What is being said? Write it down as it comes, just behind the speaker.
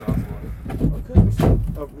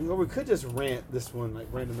Or we could just rant this one, like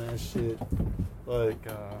random ass shit. Like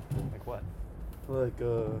what? Like,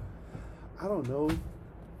 I don't know.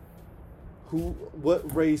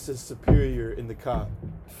 What race is superior in the cop?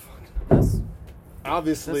 That's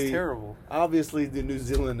Obviously, terrible. Obviously, the New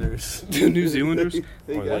Zealanders. The New Zealanders?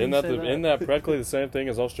 Isn't that practically the same thing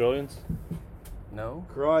as Australians? No.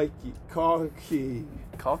 Crikey. Cocky.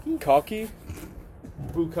 Cocky? Cocky?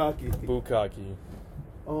 Bukkake. Bukkake.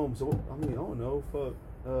 So, I mean, I don't know.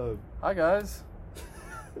 Fuck. Hi, guys.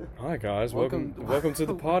 Hi, guys. Welcome to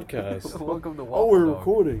the podcast. Welcome to Waffle Oh, we're Dog.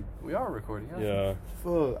 recording. We are recording, Yeah.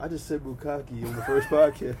 Fuck, I just said bukkake on the first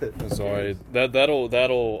podcast. That's alright.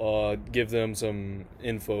 That'll give them some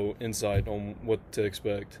insight on what to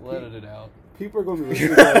expect. We'll edit it out. People are going to be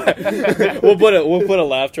listening. We'll put a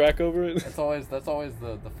laugh track over it. That's always the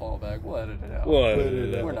fallback. We'll edit it out. We'll edit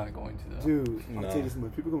it out. We're not going to though. Dude, I'll No. tell you this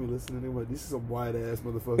much. People are going to be listening. They're like, these are some white ass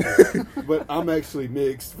motherfuckers. But I'm actually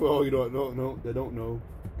mixed. For all you don't know, they don't know.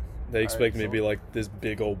 They expect me to so- be like this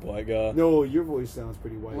big old black guy. No, your voice sounds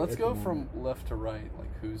pretty white. Let's at go the from moment. left to right, like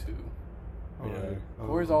who's who. Yeah. Alright,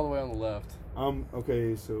 Corey's all the way on the left.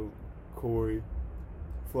 Okay, so Corey,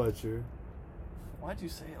 Fletcher. Why'd you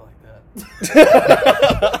say it like that?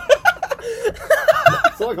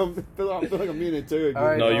 I feel like I'm being interrogated. All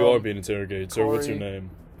right, No, you are being interrogated. Sir, what's your Corey. name?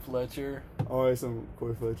 Fletcher. Alright, so I'm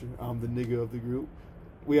Corey Fletcher. I'm the nigga of the group.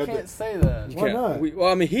 We You have can't say that. You Why can't- not? Well,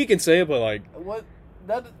 I mean, he can say it, but like, What?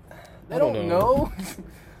 That they I don't don't know.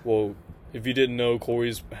 well, if you didn't know,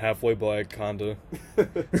 Corey's halfway black, kinda. Are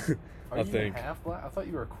I you think. half black? I thought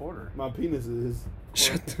you were a quarter. My penis is.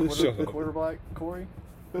 Shut up. Quarter black, Corey.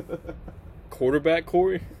 Quarterback,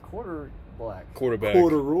 Corey? Quarter black. Quarterback.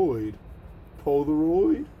 Corduroid.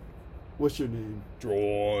 Polaroid? What's your name?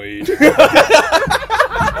 Droid.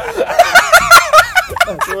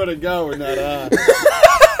 I swear to God, we're not on.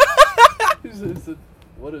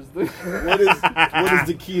 What is the? What is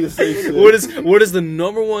the key to safe sex? What is the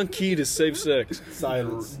number one key to safe sex?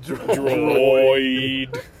 Silence.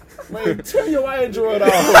 Droid. Man, turn your Android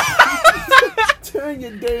off. Turn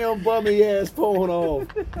your damn bummy ass phone off.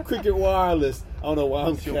 Cricket Wireless. I don't know why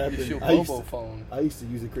I'm It's your capping. Bobo phone. I used to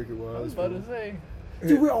use a Cricket I was Wireless about phone. to say.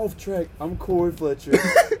 Dude, we're off track. I'm Corey Fletcher.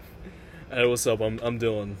 Hey, what's up? I'm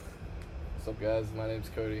Dylan. What's up, guys? My name's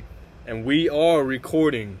Cody. And we are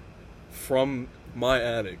recording from my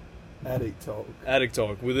attic. Attic Talk. Attic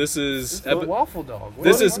Talk. Well, this is... The Waffle Dog.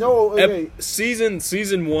 This is No, okay. season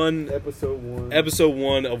 1, Episode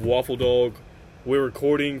 1 of Waffle Dog. We're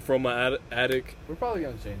recording from my attic. We're probably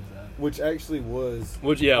gonna change that. Which actually was.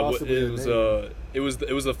 Which possibly it the was name.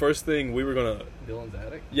 it was the first thing we were gonna. Dylan's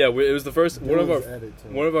attic. Yeah, it was the first Dylan's Attic Talk.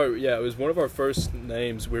 it was one of our first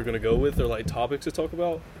names we were gonna go with, or like topics to talk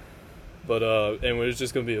about. But and it was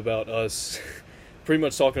just gonna be about us, pretty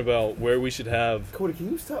much talking about where we should have. Cody, can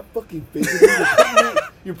you stop fucking fidgeting?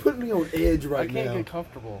 You're putting me on edge I right can't now. get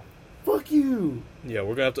comfortable. Fuck you. Yeah,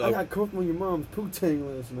 we're gonna have to. I got comfortable in your mom's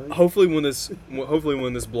pootang last night. Hopefully when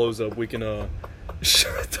this blows up, we can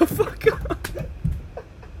shut the fuck up.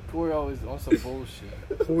 Corey always on some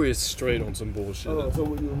bullshit. Corey is straight on some bullshit. Oh, so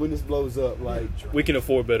when this blows up, like We can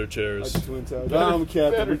afford better chairs. the Twin Towers. Better- I'm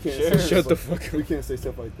Captain. better We can't chairs. say Shut the stuff- fuck up. We can't say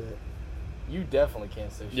stuff like that. You definitely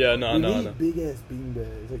can't say shit. Yeah, like no, we no, need no. big ass bean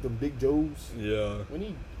bags, like them Big Joes, Yeah. that. We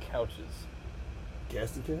need couches.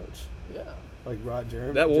 Gaston couch, Yeah. like Rod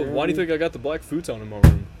Jeremy. Why do you think I got the black futon in my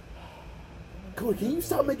room? Cody, can you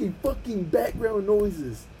stop making fucking background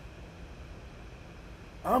noises?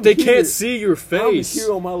 They can't see your I'm face.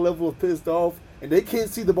 here on my level of pissed off, and they can't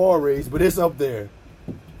see the bar raised, but it's up there.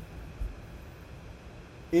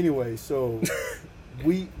 Anyway, so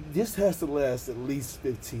this has to last at least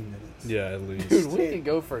 15 minutes. Yeah, at least. Dude, we can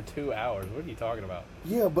go for 2 hours. What are you talking about?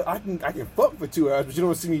 Yeah, but I can fuck for 2 hours, but you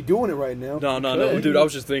don't see me doing it right now. No, Good. dude. I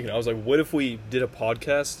was just thinking. I was like, what if we did a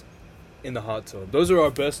podcast in the hot tub? Those are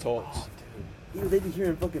our best talks. Yeah, they be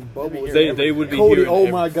hearing fucking bubbles. They would be Cody, hearing. oh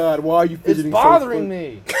my God, why are you It's fidgeting? bothering so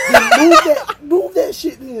me. Move that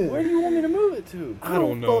shit then. Where do you want me to move it to? I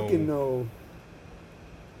don't fucking know.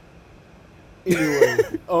 Anyway,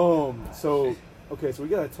 so we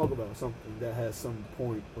gotta talk about something that has some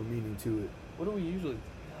point or meaning to it. What do we usually?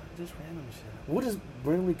 Just random shit. What does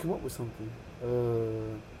randomly come up with something?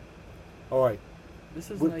 All right. This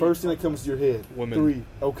is What first thing that comes to your head? Women. 3.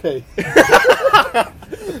 Okay.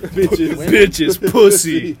 Bitches,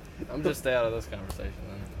 pussy. I'm just out of this conversation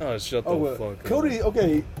then. Oh, shut the Oh well, fuck up. Cody.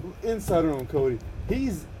 Okay, insider on Cody.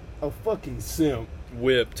 He's a fucking simp.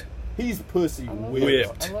 Whipped. He's pussy I love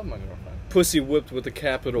whipped. I love my girlfriend. Pussy whipped with a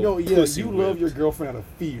capital. No, yeah, pussy you whipped. love your girlfriend out of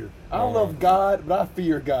fear. I don't Oh. love God, but I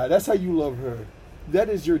fear God. That's how you love her. That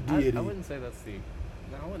is your deity. I wouldn't say that's the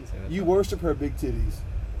No, I wouldn't say that. You worship her big titties.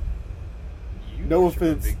 You No worship her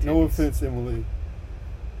offense. big No titties. offense, Emily.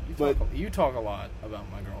 You talk a lot about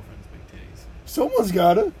my girlfriend's big titties. Someone's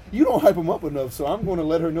gotta. You don't hype them up enough, so I'm going to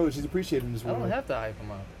let her know that she's appreciated in this I world. don't have to hype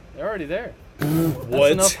them up. They're already there. What?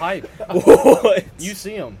 That's enough hype. What? You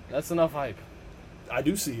see them. That's enough hype. I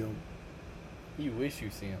do see them. You wish you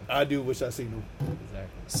see them. I do wish I seen them.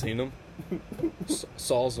 Exactly. Seen them?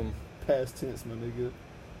 Saws them. Past tense, my nigga.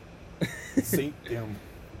 Seen them.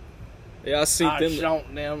 Yeah, I seen I them.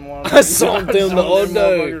 shot them one. I saw them the other day.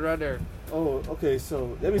 motherfuckers right there. Oh, okay,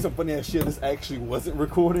 so that means some funny ass shit. This actually wasn't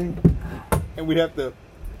recording, and we'd have to.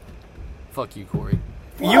 Fuck you, Corey.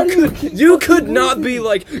 Why do keep You fucking could not moving? be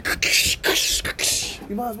like.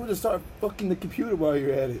 You might as well just start fucking the computer while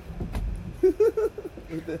you're at it.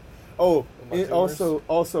 Oh, My and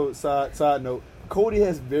also side note, Cody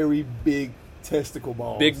has very big testicle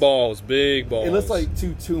balls. Big balls, big balls. It looks like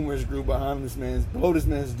two tumors grew below this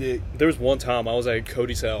man's dick. There was one time I was at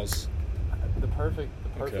Cody's house. The perfect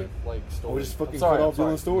Okay. like story. Or just fucking I'm sorry, cut I'm off your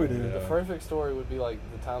own sorry. story then. Yeah. The perfect story would be like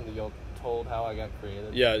the time that y'all told how I got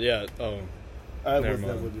created. Yeah. Oh, I Never was that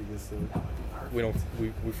mind. what you just said.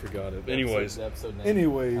 we forgot it. Anyways, The episode name.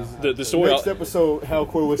 Anyways, the story. next episode, how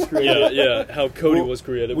Corey was created. Yeah. How Cody We'll- was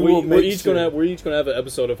created. we will We're make each sure. we're each gonna have an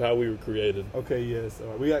episode of how we were created. Okay, yes. All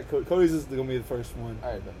right. We got Cody's is gonna be the first one.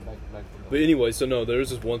 All right, back to But anyway, so no, there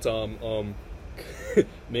was this one time,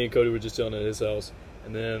 me and Cody were just chilling at his house,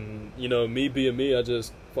 and then me being me, I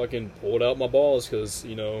just fucking pulled out my balls because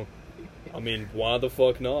I mean, why the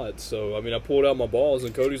fuck not? So I mean, I pulled out my balls,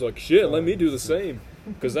 and Cody's like, shit, let me do the same,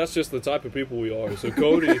 because that's just the type of people we are. So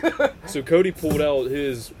Cody pulled out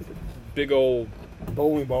his big old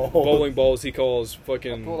Bowling ball. bowling balls he calls I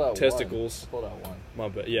fucking pulled out testicles. Pulled out one. My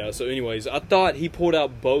bad. Yeah, so anyways, I thought he pulled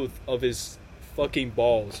out both of his fucking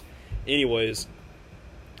balls. Anyways,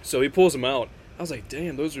 so he pulls them out. I was like,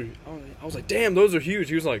 damn, those are huge.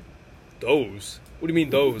 He was like, those? What do you mean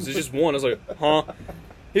those? It's just one. I was like, huh?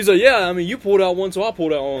 He's like, yeah, I mean, you pulled out one, so I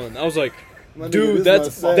pulled out one. I was like, My nigga, dude,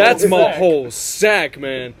 this is my that's sack. my whole sack,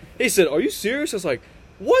 man. He said, are you serious? I was like,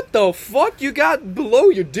 what the fuck you got below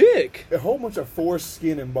your dick? A whole bunch of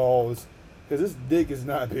foreskin and balls. Because this dick is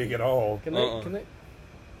not big at all. Can Uh-uh. they? Can they?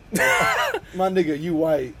 My nigga, you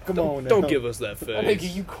white. Come on now. Don't give us that I think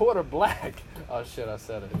face. you quarter black. Oh shit! I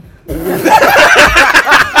said it.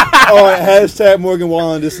 All right, hashtag Morgan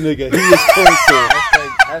Wallen, this nigga. He is canceled.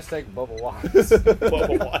 Hashtag Bubba Watts.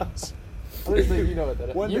 Bubba Watts. Honestly, you know what that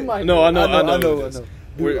is. One You day- might. No, know. I know. I know. it is.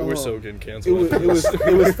 Dude, We're so getting It canceled.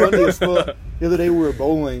 was funny as fuck. The other day we were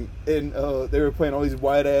bowling and they were playing all these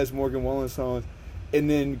white ass Morgan Wallen songs, and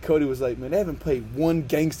then Cody was like, "Man, they haven't played one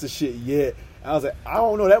gangster shit yet." I was like, "I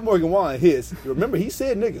don't know, that Morgan Wallen hits." Remember, he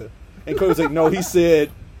said "nigga," and Cody was like, "No, he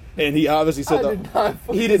said," and he obviously said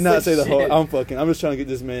he did not say the whole. shit. I'm just trying to get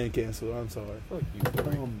this man canceled. I'm sorry. Fuck you.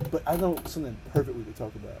 Corey. But I know something perfect we could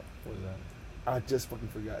talk about. What is that? I just fucking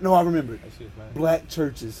forgot. No, I remembered. Excuse me. Black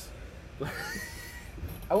churches.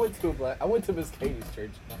 I went to Miss Katie's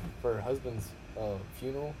church for her husband's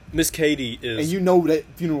funeral. Miss Katie And is you know that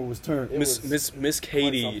funeral was turned. It was Miss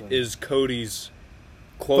Katie something. is Cody's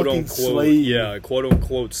quote Fucking unquote slave. quote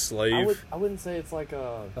unquote slave. I wouldn't say it's like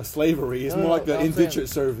a. A slavery. It's No, more like no, an I'm indentured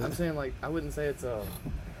saying- servant. I'm saying like I wouldn't say it's a.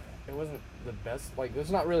 It wasn't the best. Like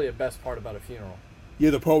there's not really a best part about a funeral. Yeah,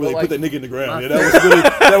 the part where they But, put like, that nigga in the ground. my- Yeah,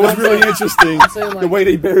 that was really interesting. I'm saying, The like- way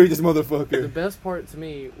they buried this The motherfucker. best part to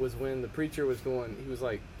me was when the preacher was going. He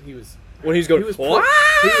was When he's going, he was what?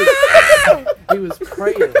 he was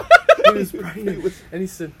praying. He was praying, and he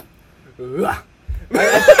said, "Ugh."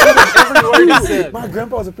 every word he said. My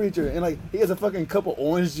grandpa's a preacher, and like he has a fucking cup of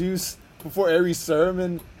orange juice before every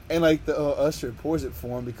sermon, and like the usher pours it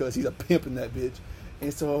for him because he's a pimp in that bitch.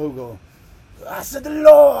 And so he'll go, "I said the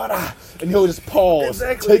Lord," and he'll just pause,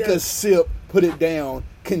 Exactly, take yeah. a sip, put it down,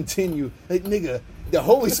 continue. Like nigga, the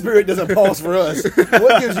Holy Spirit doesn't pause for us.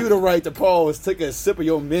 What gives you the right to pause? Take a sip of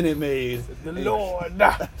your Minute Maid. The Lord.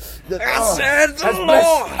 I said the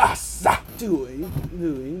Lord. Dude,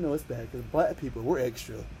 you know it's bad because black people, we're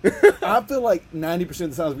extra. I feel like 90%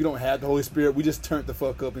 of the times we don't have the Holy Spirit. We just turned the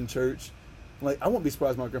fuck up in church. Like, I wouldn't be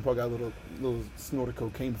surprised my grandpa got a little snort of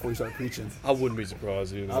cocaine before he started preaching. I wouldn't be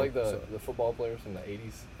surprised either. It's like the football players from the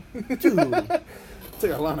 80s. Dude,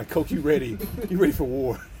 take a line of coke. You ready? You ready for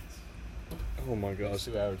war? Oh my gosh.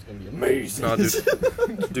 2 hours is gonna be amazing. Nah,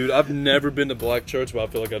 dude, I've never been to black church, but I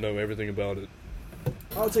feel like I know everything about it.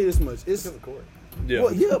 I'll tell you this much. It's Because of Corey. Yeah.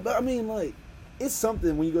 well, yeah, but I mean, like, it's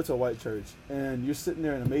something when you go to a white church and you're sitting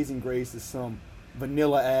there in Amazing Grace is some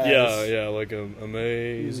vanilla ass. Yeah, like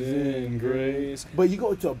Amazing Grace. But you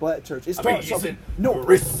go to a black church, it's Amazing something. No,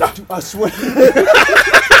 Grace. dude, I swear.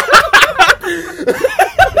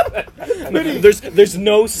 There's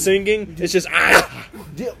no singing. It's just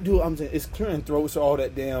Dude, I'm saying it's clearing throats all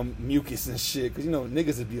that damn mucus and shit. Because,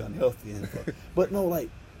 niggas would be unhealthy and fuck. But no, like,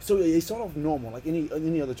 so they start off normal, like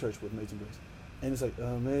any other church with Amazing Grace. And it's like,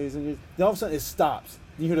 Amazing Grace. Then all of a sudden it stops.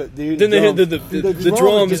 You hear the then they hit the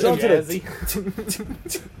drums.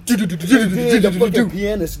 The fucking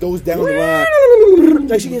pianist goes down the line.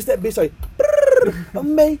 Like, she gets that bitch like,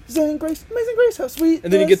 Amazing Grace, how sweet.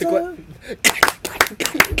 And then you get the clap. You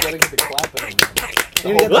gotta get the clapping.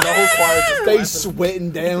 And you got The whole choir just they clapping.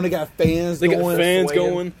 sweating down. They got fans They going. got fans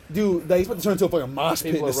swaying. going. Dude, they about to turn into a fucking mosh pit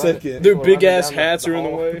in People a are running. second. Their People big running ass down hats the are in the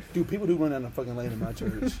hall. way. Dude, people do run down the fucking lane in my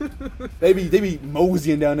church. they be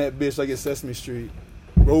moseying down that bitch like it's Sesame Street.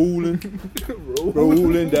 Rolling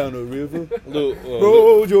down the river.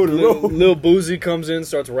 Roll, Jordan, roll. Lil Boozy comes in,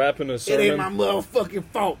 starts rapping a It sermon. ain't my motherfucking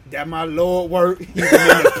fault that my Lord worked. He's in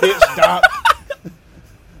the pit stop.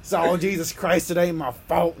 Saw Jesus Christ, it ain't my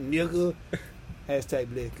fault, nigga. Hashtag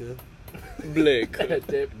Blicker. Blick.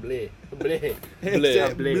 Bleh. Bleh.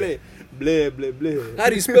 Hashtag Bleh. Bleh. How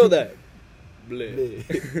do you spell that? Blick.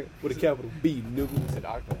 Bleh. With a capital B, nigga. Said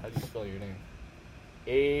Ahmed, how do you spell your name?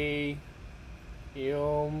 A.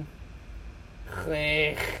 M.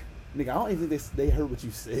 Nigga, I don't even think they heard what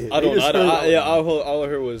you said. I don't They just know. heard- All I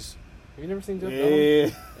heard was. Have you never seen Jeff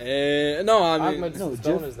Dunham? Yeah. No, I mean. Ahmed's no,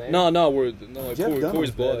 spelling Jeff- his name. No, Jeff Corey's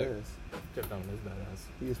Dunham's black. badass. Jeff Dunham is badass.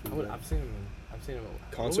 He is pretty badass. I've seen him. I've seen him.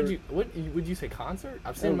 Concert? What would you say? Concert?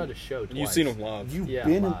 I've seen him at a show twice. You've seen him live.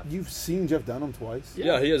 You've seen Jeff Dunham twice.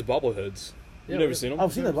 Yeah, he has bobbleheads. Yeah, You never we- seen him?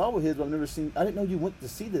 I've seen the bobbleheads, but I've never seen. I didn't know you went to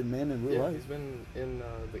see the man in real Yeah, life. he's been in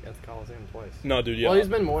at the Coliseum twice. No, dude. Yeah. Well, he's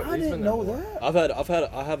been more. I he's didn't been there know more. that.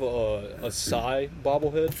 I have a Psy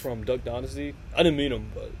bobblehead from Duck Dynasty. I didn't meet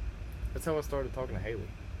him, but That's how I started talking to Haley.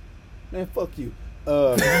 Man, fuck you.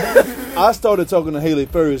 I started talking to Haley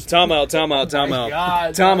first. time out.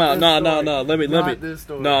 God, Time not out. this No. story. Let me. Not this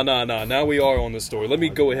story. No. Now we are on this story. Let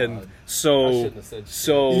me Oh, go God. ahead and I so shouldn't have said shit.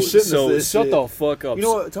 so You shouldn't so have said shut shit. the fuck up. You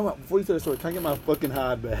know what? Talk about before you tell the story. Can I get my fucking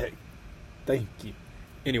hide back? Thank you.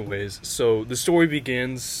 Anyways, so the story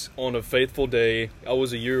begins on a faithful day. I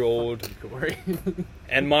was a year old, Corey.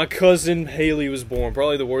 and my cousin Haley was born.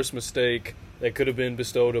 Probably the worst mistake that could have been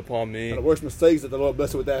bestowed upon me. One of the worst mistakes that the Lord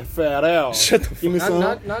blessed with that fat ass. Shut the Give me fuck some.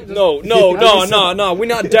 not just, No. We're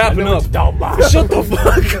not dapping up. Shut the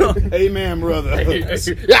fuck up. Amen, brother. I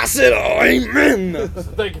said, oh, amen.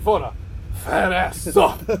 Thank you for the fat ass.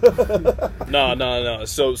 No.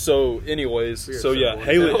 So anyways, We are so yeah, so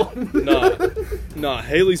Haley.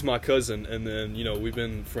 Haley's my cousin, and then we've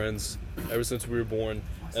been friends ever since we were born.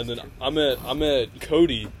 And then I met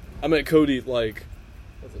Cody. I met Cody like.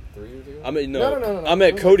 Was it 3 years ago? I mean No. I met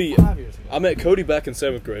It was Cody. like 5 years ago. I met Cody back in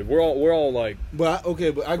 7th grade. We're all like But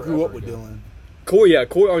I grew up with Forever Dylan. Corey. Yeah,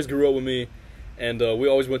 Corey always grew up with me, and we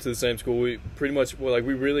always went to the same school. We pretty much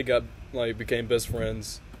we really got became best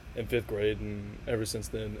friends in 5th grade, and ever since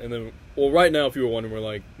then. And then right now, if you were wondering, we're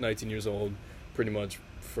like 19 years old, pretty much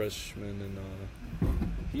freshmen, and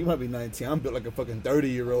You might be 19. I'm built like a fucking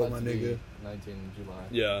 30-year-old, my About to be nigga. 19 in July.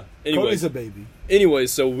 yeah. Cody's Anyways, a baby.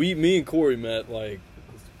 so me and Corey met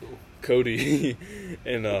Cody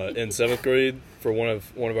in 7th grade for one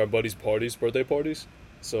of our buddies' birthday parties.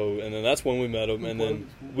 So, and then that's when we met him, and then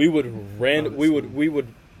we would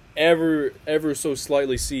ever so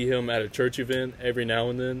slightly see him at a church event every now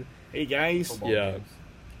and then. Hey, guys. Football Yeah. games.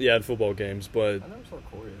 Yeah, at football games, but I never saw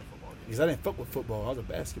Corey at a football game. Because I didn't fuck with football. I was a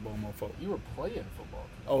basketball motherfucker. You were playing football.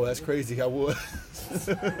 Oh, that's crazy. I was.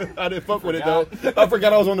 I didn't fuck with it, though. I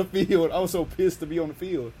forgot I was on the field. I was so pissed to be on the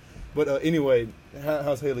field. But anyway,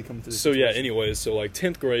 how's Haley coming to this? so yeah. situation? Anyways, so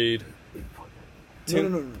 10th grade.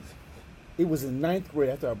 No. It was in 9th grade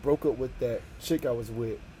after I broke up with that chick I was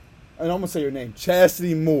with. And I'm going to say her name.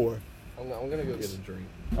 Chastity Moore. I'm going to go get a drink.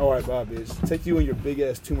 All right, bye, bitch. Take you and your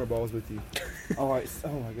big-ass tumor balls with you. All right.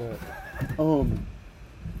 Oh, my God.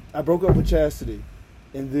 I broke up with Chastity.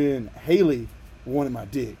 And then Haley wanted my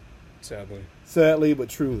dick. Sadly, but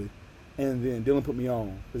truly. And then Dylan put me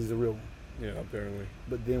on because he's a real one. Yeah, apparently.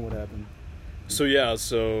 But then what happened? So yeah, I guess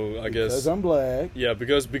Because I'm black. yeah,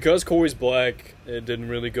 because Corey's black, it didn't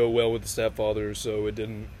really go well with the stepfather, so it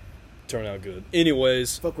didn't turn out good.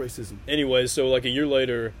 Anyways, Fuck racism. so like a year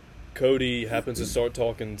later, Cody happens to start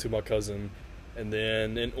talking to my cousin, and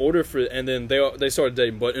then they started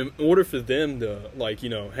dating. But in order for them to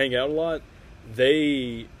hang out a lot,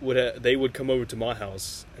 they would come over to my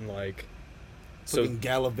house and So fucking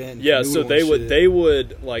gallivant. yeah, so canoodle they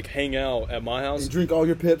would like hang out at my house and drink all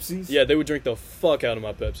your Pepsis. Yeah, they would drink the fuck out of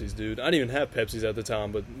my Pepsis, dude. I didn't even have Pepsis at the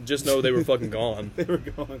time, but just know they were fucking gone. They were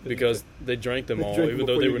gone Because they drank them all, drank even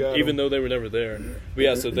before you got them. though they were never there. But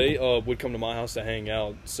yeah, so they would come to my house to hang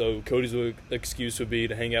out. So Cody's excuse would be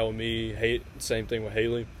to hang out with me. Same thing with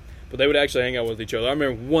Haley, but they would actually hang out with each other. I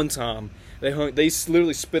remember one time they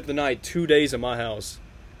literally spent the night 2 days at my house,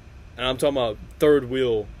 and I'm talking about third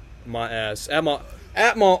wheel my ass at my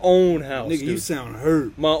own house. Nigga, dude. you sound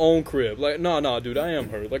hurt. My own crib. Like, nah, dude, I am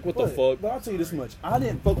hurt. Like, what the fuck? But I'll tell you this much. I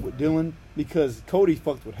didn't fuck with Dylan because Cody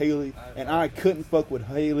fucked with Haley, and I couldn't fuck with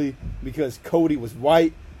Haley because Cody was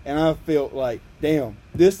white, and I felt like, damn,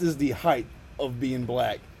 this is the height of being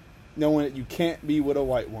black, knowing that you can't be with a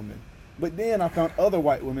white woman. But then I found other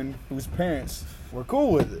white women whose parents were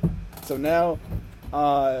cool with it. So now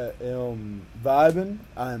I am vibing,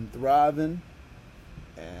 I'm thriving,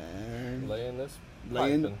 and Laying this.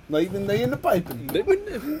 laying the piping.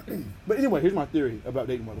 But anyway, here's my theory about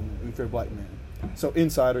dating white women if you're a black man. So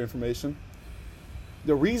insider information.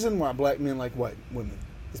 The reason why black men like white women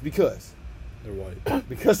is because They're white.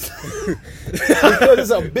 because it's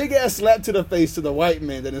a big ass slap to the face to the white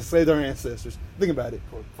men that enslaved our ancestors. Think about it.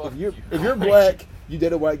 Fuck If you're black, you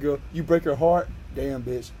date a white girl, you break her heart. Damn,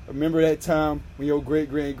 bitch. Remember that time when your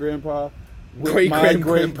great-great-grandpa with my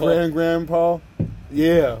great-great-grandpa?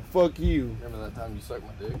 Yeah, fuck you. Remember that time you sucked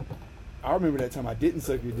my dick? I remember that time I didn't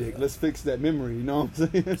suck your dick. Let's fix that memory, you know what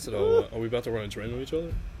I'm saying? So, are we about to run a train on each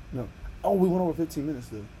other? No. Oh, we went over 15 minutes,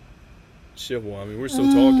 though. Shit, well, I mean, we're still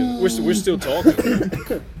talking. We're still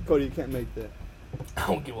talking. Cody, you can't make that. I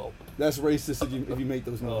don't give up. That's racist if you make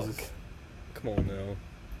those noises. Come on now.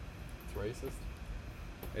 It's racist.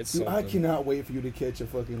 It's Dude, I something. cannot wait for you to catch a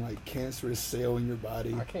fucking, like, cancerous cell in your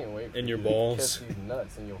body. I can't wait for In your you balls. to catch these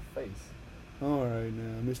nuts in your face. All right,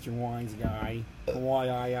 now, Mr. Wines guy. Why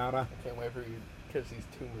yada. I can't wait for you to catch these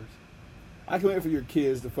tumors. I can wait for your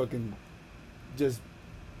kids to fucking just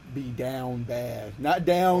be down bad. Not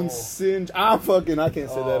down I can't say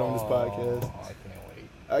that on this podcast. I can't wait.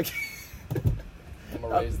 I can't. I'm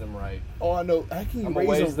gonna raise them right. Oh, I know. How can you I'm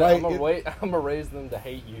raise them right? I'm gonna raise them to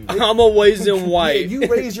hate you. I'm always in Yeah, white. you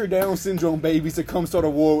raise your Down syndrome babies to come start a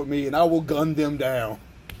war with me, and I will gun them down.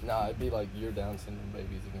 Nah, it'd be like your Down syndrome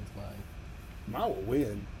babies against mine. I will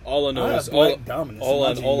win. All I know I is have black dominance all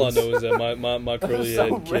in I my know genes. is that my curly So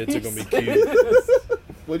headed kids are gonna be racist. cute.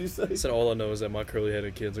 What'd you say? I said all I know is that my curly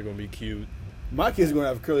headed kids are gonna be cute. My kids are gonna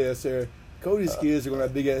have curly ass hair. Cody's kids are gonna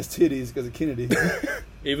have big ass titties because of Kennedy.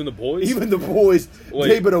 Even the boys. Even the boys, Wait.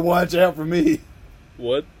 they better watch out for me.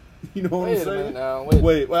 What? You know what Wait I'm a minute saying? now.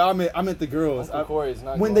 Wait, well, I meant the girls. Uncle Corey's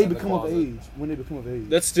not When going they in the become of closet. age. When they become of age.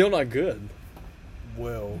 That's still not good.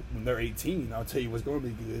 Well, when they're 18, I'll tell you what's going to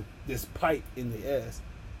be good. This pipe in the ass.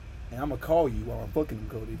 And I'm going to call you while I'm fucking them,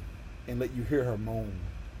 Cody, and let you hear her moan.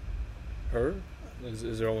 Her?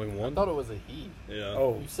 Is there only I one? thought it was a he. Yeah.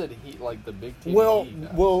 Oh. You said he, like the big team.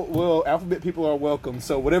 Well, alphabet people are welcome.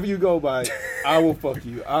 So whatever you go by, I will fuck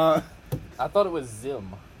you. I thought it was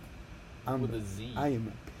Zim I'm, with a Z. I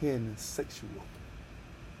am pansexual.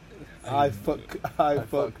 I fuck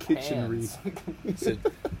kitchenery. pans. Said,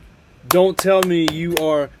 don't tell me you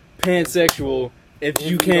are pansexual if If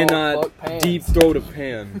you you cannot don't fuck pans. deep throat a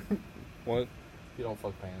pan. What? You don't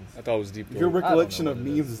fuck pans. I thought it was deep throat. Your recollection know of what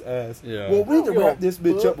it memes is ass. Yeah. Well, we need to Yo, wrap this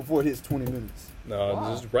bitch look. up before it hits 20 minutes. No,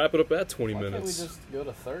 Wow. just wrap it up at 20 Why minutes. can't we just go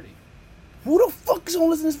to 30? Who the fuck is gonna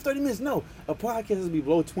listen to this for 30 minutes? No, a podcast has to be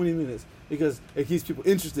below 20 minutes because it keeps people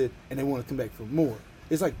interested and they want to come back for more.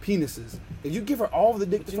 It's like penises. If you give her all of the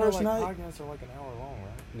dick But the you first know, night, podcasts are like an hour long, right?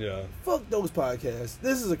 Yeah. fuck those podcasts.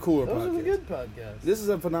 This is a cooler Those podcast. are the good podcasts. This is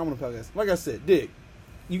a phenomenal podcast. Like I said, dick.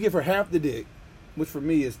 You give her half the dick, which for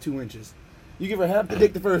me is 2 inches. You give her half the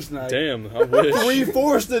dick the first night. Damn, I wish.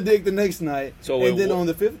 3/4 the dick the next night. So wait, and then what- on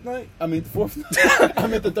the fifth night, the fourth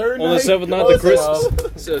night, the third night. On the seventh night, Oh, the Chris.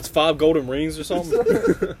 so- So it's 5 golden rings or something.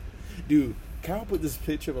 Dude, Kyle put this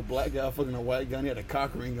picture of a black guy fucking a white guy and he had a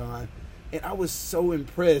cock ring on. And I was so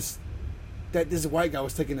impressed that this white guy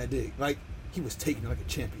was taking that dick. Like, he was taking it like a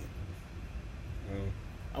champion. Oh,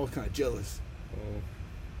 I was kind of jealous. oh.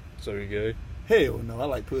 So you're gay? Hell no, I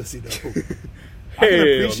like pussy though. I can Hell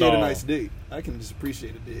appreciate no. a nice dick. I can just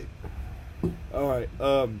appreciate a dick. Alright,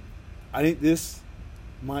 I think this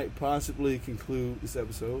might possibly conclude this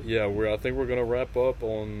episode. Yeah, I think we're gonna wrap up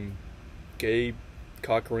on gay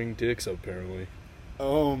cock ring dicks apparently. We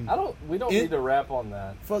don't need to rap on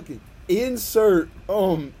that. Fucking insert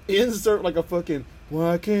like a fucking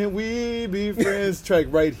why can't we be friends track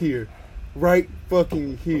right here. Right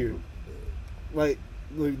fucking here. Like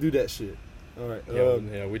do that shit. All right.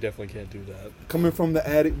 Yeah, we definitely can't do that. Coming from the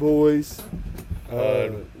Attic Boys.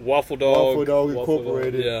 Waffle Dog. Waffle Dog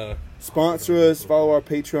Incorporated. Yeah. Sponsor us. Follow our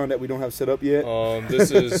Patreon that we don't have set up yet.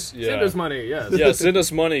 This is Send us money, yes. Yeah, send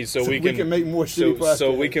us money so we can make more shitty podcasts.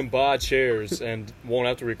 so we can buy chairs and won't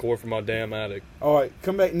have to record from our damn attic. All right,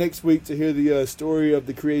 come back next week to hear the story of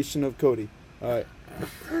the creation of Cody. All right.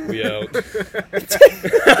 We out.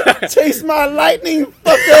 Chase my lightning,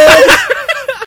 fuckers!